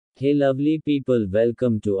Hey lovely people,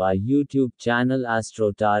 welcome to our YouTube channel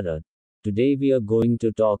Astro Tarot. Today we are going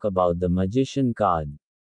to talk about the Magician card.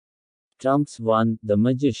 Trumps 1, the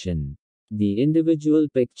Magician. The individual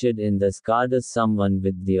pictured in this card is someone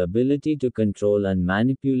with the ability to control and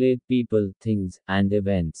manipulate people, things, and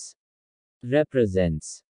events.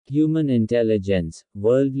 Represents human intelligence,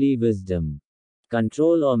 worldly wisdom,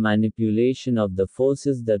 control or manipulation of the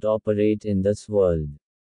forces that operate in this world.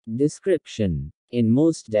 Description: in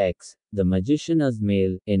most decks, the magician is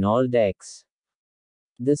male. In all decks,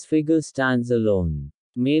 this figure stands alone.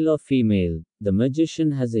 Male or female, the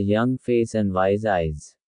magician has a young face and wise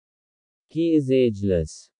eyes. He is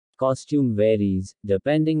ageless. Costume varies,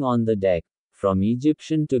 depending on the deck, from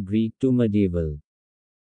Egyptian to Greek to medieval.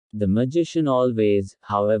 The magician always,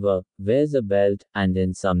 however, wears a belt, and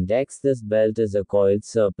in some decks this belt is a coiled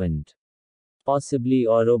serpent. Possibly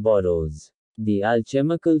Ouroboros, the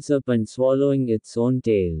alchemical serpent swallowing its own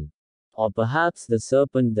tail. Or perhaps the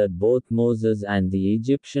serpent that both Moses and the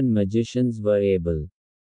Egyptian magicians were able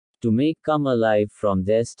to make come alive from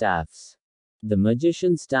their staffs. The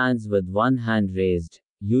magician stands with one hand raised,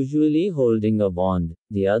 usually holding a wand,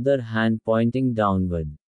 the other hand pointing downward.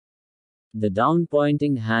 The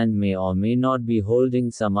down-pointing hand may or may not be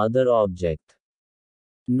holding some other object.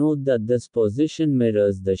 Note that this position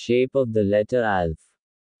mirrors the shape of the letter Aleph.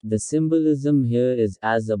 The symbolism here is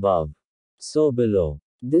as above, so below.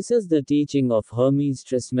 This is the teaching of Hermes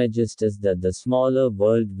Trismegistus that the smaller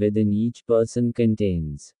world within each person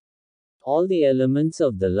contains all the elements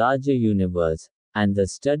of the larger universe, and the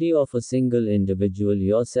study of a single individual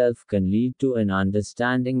yourself can lead to an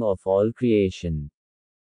understanding of all creation.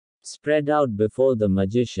 Spread out before the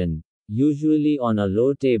magician, usually on a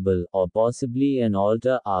low table or possibly an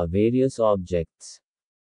altar, are various objects.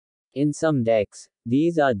 In some decks,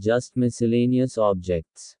 these are just miscellaneous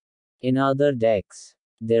objects. In other decks,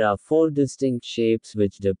 there are four distinct shapes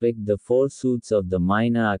which depict the four suits of the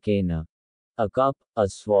minor arcana: a cup, a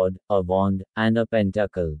sword, a wand, and a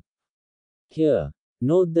pentacle. Here,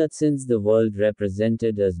 note that since the world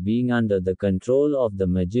represented as being under the control of the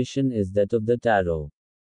magician is that of the tarot,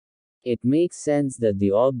 it makes sense that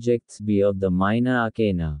the objects be of the minor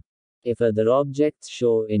arcana. If other objects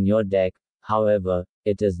show in your deck, however,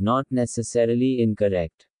 it is not necessarily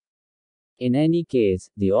incorrect. In any case,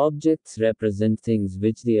 the objects represent things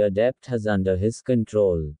which the adept has under his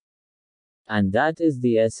control. And that is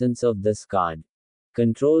the essence of this card: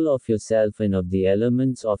 control of yourself and of the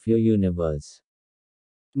elements of your universe.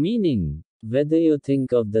 Meaning, whether you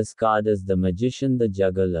think of this card as the magician, the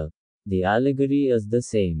juggler, the allegory is the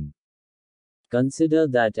same. Consider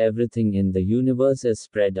that everything in the universe is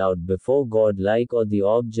spread out before God like or the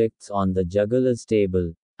objects on the juggler's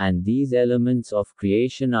table, and these elements of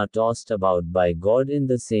creation are tossed about by God in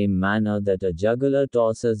the same manner that a juggler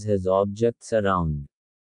tosses his objects around.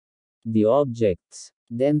 The objects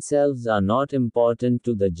themselves are not important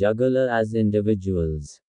to the juggler as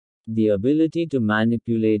individuals. The ability to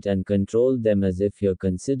manipulate and control them is. If you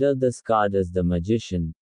consider this card as the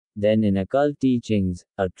magician, then in occult teachings,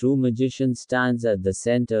 a true magician stands at the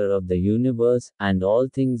center of the universe, and all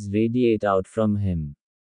things radiate out from him.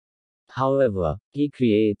 However, he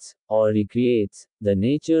creates, or recreates, the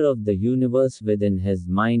nature of the universe within his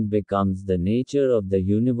mind becomes the nature of the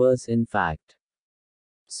universe in fact.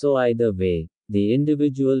 So either way, the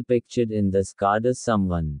individual pictured in this card is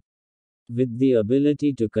someone with the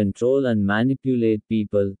ability to control and manipulate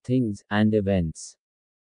people, things, and events.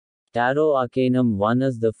 Tarot Arcanum 1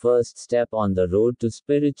 is the first step on the road to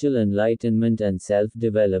spiritual enlightenment and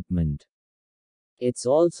self-development. It's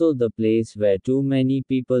also the place where too many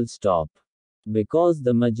people stop. Because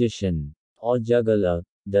the magician, or juggler,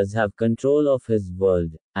 does have control of his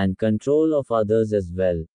world, and control of others as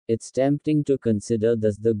well, it's tempting to consider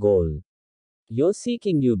this the goal you're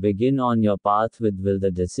seeking. You begin on your path with will, the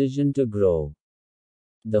decision to grow,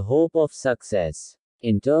 the hope of success.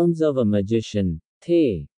 In terms of a magician,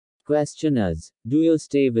 the question is, do you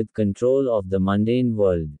stay with control of the mundane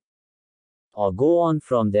world, or go on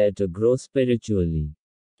from there to grow spiritually?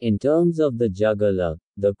 In terms of the juggler,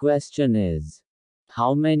 the question is,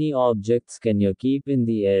 how many objects can you keep in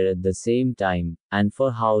the air at the same time, and for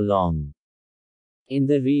how long? In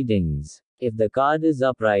the readings, if the card is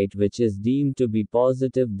upright, which is deemed to be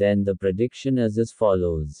positive, then the prediction is as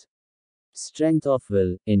follows: strength of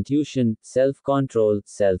will, intuition, self-control,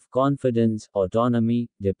 self-confidence, autonomy,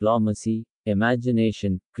 diplomacy,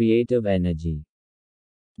 imagination, creative energy.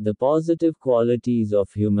 The positive qualities of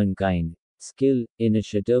humankind: skill,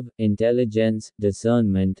 initiative, intelligence,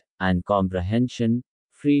 discernment, and comprehension,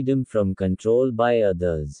 freedom from control by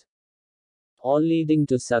others. all leading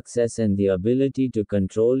to success and the ability to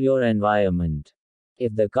control your environment.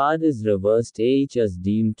 If the card is reversed, AH is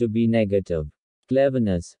deemed to be negative.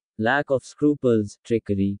 Cleverness, lack of scruples,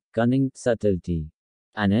 trickery, cunning, subtlety.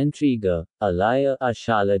 An intriguer, a liar, a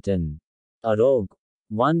charlatan. A rogue,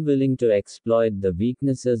 one willing to exploit the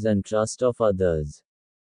weaknesses and trust of others.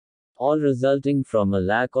 All resulting from a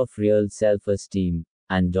lack of real self-esteem,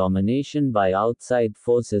 and domination by outside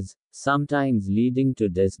forces, sometimes leading to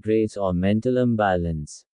disgrace or mental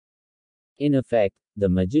imbalance. In effect, the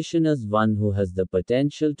magician is one who has the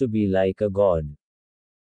potential to be like a god.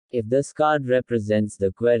 If this card represents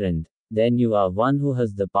the querent, then you are one who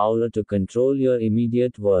has the power to control your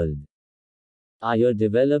immediate world. Are you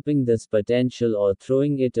developing this potential or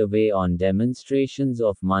throwing it away on demonstrations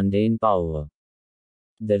of mundane power?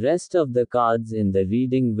 The rest of the cards in the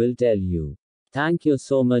reading will tell you. Thank you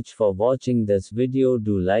so much for watching this video.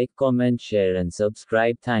 Do like, comment, share and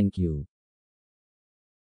subscribe. Thank you.